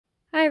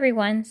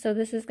everyone, so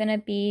this is going to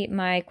be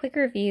my quick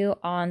review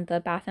on the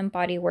Bath &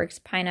 Body Works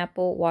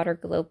Pineapple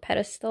Waterglobe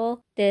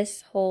Pedestal.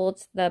 This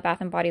holds the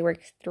Bath & Body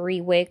Works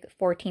 3-wick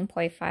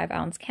 14.5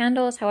 ounce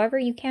candles. However,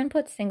 you can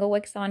put single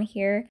wicks on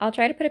here. I'll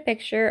try to put a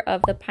picture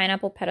of the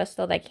pineapple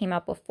pedestal that came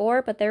out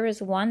before, but there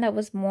was one that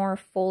was more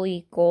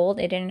fully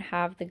gold. It didn't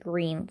have the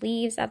green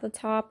leaves at the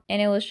top,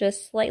 and it was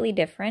just slightly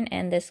different,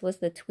 and this was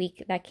the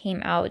tweak that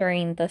came out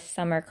during the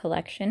summer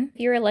collection.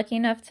 If you were lucky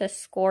enough to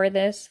score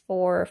this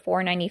for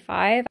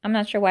 $4.95, I'm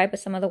not sure why,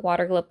 but some of the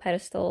Waterglobe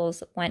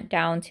pedestals went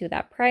down to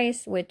that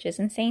price, which is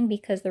insane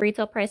because the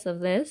retail price of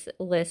this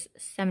lists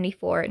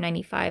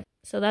 $74.95.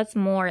 So that's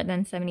more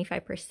than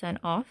 75%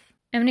 off.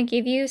 I'm going to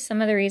give you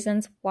some of the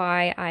reasons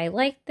why I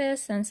like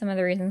this and some of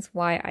the reasons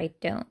why I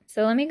don't.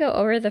 So let me go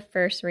over the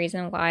first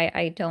reason why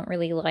I don't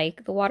really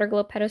like the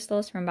Waterglobe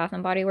pedestals from Bath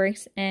 & Body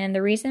Works. And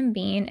the reason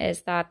being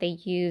is that they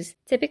use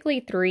typically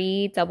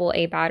 3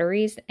 AA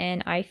batteries,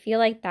 and I feel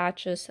like that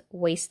just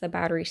wastes the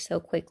battery so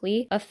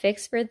quickly. A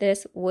fix for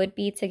this would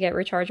be to get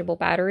rechargeable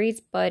batteries,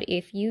 but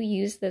if you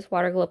use this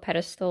Waterglobe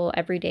pedestal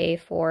every day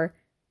for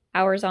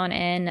hours on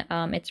end,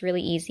 it's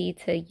really easy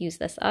to use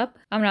this up.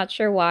 I'm not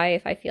sure why,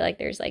 if I feel like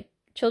there's like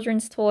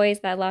children's toys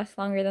that last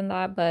longer than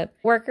that, but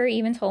worker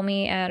even told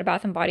me at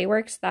Bath & Body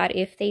Works that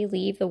if they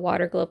leave the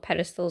Waterglobe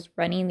pedestals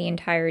running the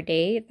entire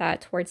day,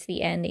 that towards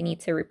the end they need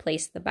to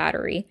replace the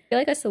battery. I feel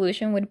like a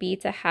solution would be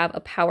to have a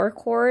power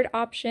cord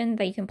option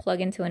that you can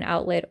plug into an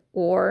outlet,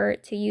 or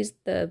to use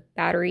the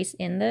batteries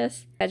in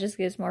this. That just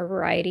gives more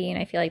variety, and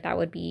I feel like that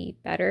would be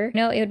better.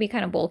 No, it would be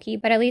kind of bulky,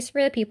 but at least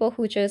for the people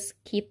who just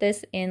keep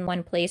this in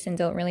one place and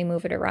don't really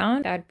move it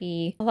around, that'd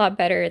be a lot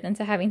better than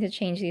to having to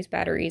change these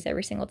batteries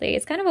every single day.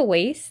 It's kind of a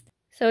waste.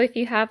 So if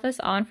you have this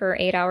on for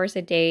 8 hours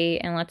a day,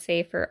 and let's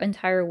say for an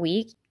entire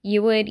week,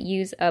 you would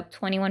use up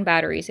 21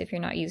 batteries if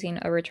you're not using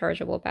a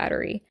rechargeable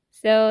battery.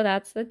 So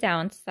that's the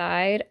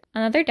downside.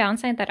 Another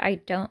downside that I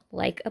don't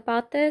like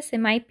about this, it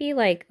might be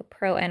like a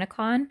pro and a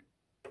con,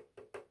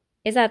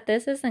 is that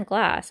this isn't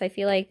glass. I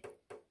feel like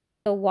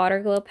the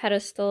Waterglobe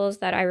pedestals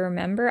that I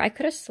remember, I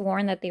could have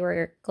sworn that they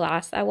were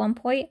glass at one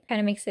point. Kind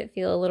of makes it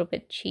feel a little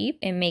bit cheap.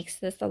 It makes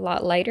this a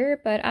lot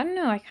lighter, but I don't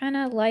know, I kind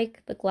of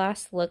like the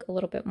glass look a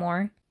little bit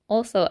more.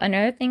 Also,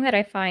 another thing that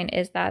I find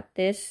is that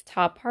this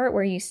top part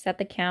where you set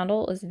the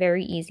candle is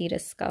very easy to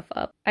scuff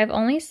up. I've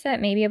only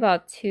set maybe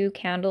about 2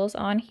 candles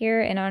on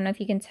here, and I don't know if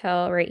you can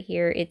tell right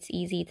here, it's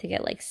easy to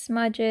get like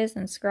smudges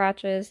and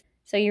scratches.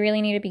 So you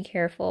really need to be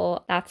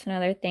careful. That's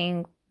another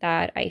thing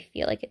that I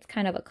feel like it's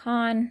kind of a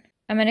con.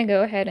 I'm going to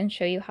go ahead and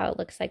show you how it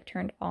looks like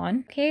turned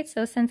on. Okay,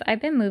 so since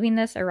I've been moving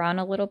this around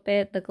a little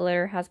bit, the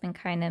glitter has been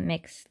kind of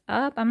mixed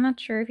up. I'm not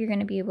sure if you're going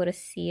to be able to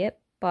see it,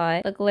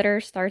 but the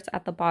glitter starts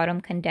at the bottom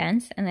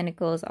condensed and then it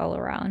goes all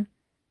around.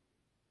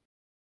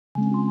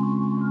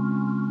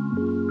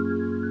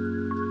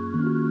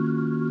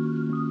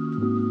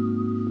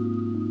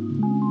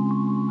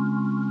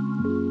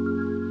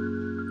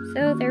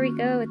 So there we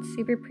go. It's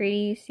super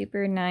pretty,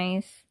 super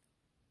nice.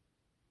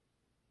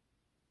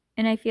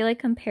 And I feel like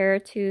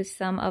compared to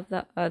some of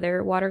the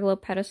other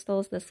Waterglobe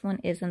pedestals, this one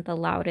isn't the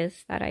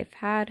loudest that I've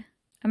had.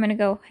 I'm going to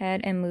go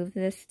ahead and move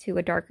this to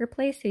a darker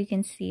place so you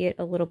can see it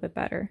a little bit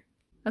better.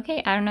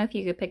 Okay, I don't know if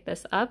you could pick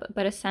this up,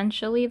 but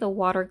essentially the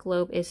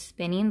Waterglobe is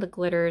spinning, the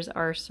glitters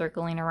are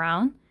circling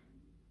around,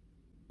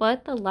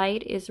 but the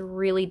light is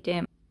really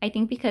dim. I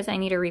think because I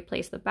need to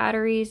replace the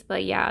batteries,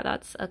 but yeah,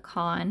 that's a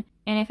con.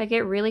 And if I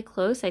get really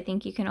close, I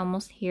think you can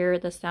almost hear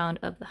the sound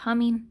of the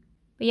humming.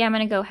 But yeah, I'm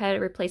going to go ahead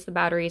and replace the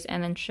batteries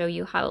and then show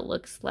you how it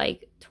looks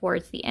like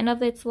towards the end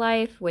of its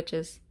life, which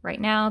is right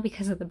now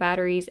because of the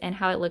batteries, and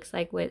how it looks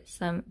like with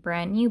some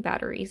brand new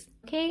batteries.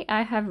 Okay,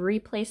 I have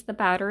replaced the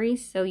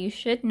batteries, so you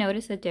should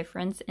notice a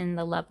difference in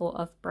the level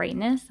of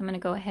brightness. I'm going to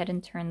go ahead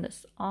and turn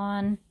this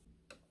on.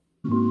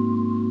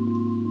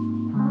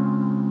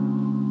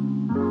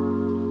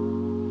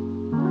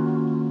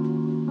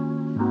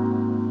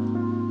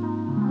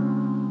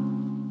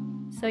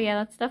 So yeah,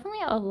 that's definitely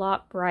a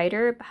lot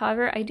brighter.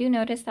 However, I do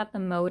notice that the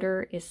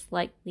motor is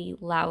slightly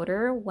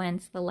louder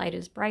once the light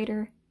is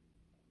brighter.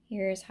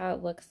 Here's how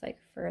it looks like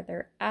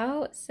further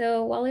out.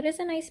 So while it is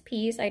a nice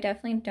piece, I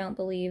definitely don't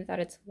believe that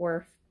it's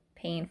worth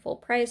paying full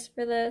price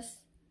for this.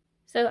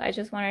 So I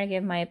just wanted to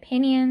give my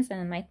opinions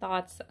and my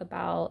thoughts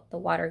about the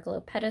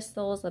Waterglobe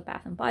pedestals, the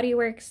Bath & Body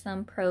Works,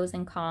 some pros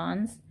and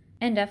cons.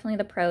 And definitely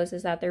the pros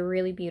is that they're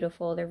really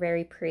beautiful, they're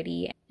very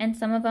pretty, and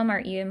some of them are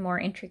even more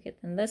intricate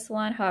than this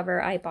one.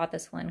 However, I bought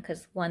this one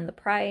because 1, the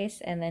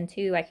price, and then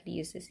 2, I could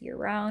use this year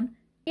round.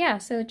 Yeah,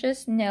 so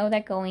just know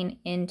that going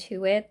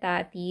into it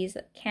that these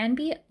can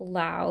be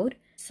loud,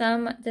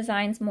 some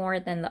designs more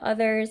than the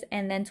others,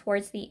 and then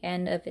towards the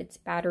end of its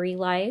battery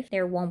life,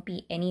 there won't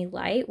be any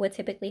light. What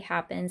typically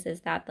happens is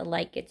that the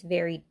light gets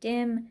very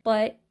dim,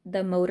 but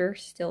the motor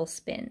still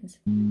spins.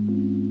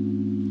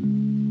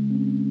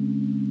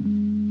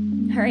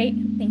 Alright,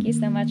 thank you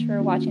so much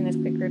for watching this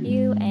quick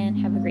review, and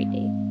have a great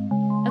day.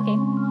 Okay,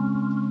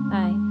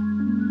 bye.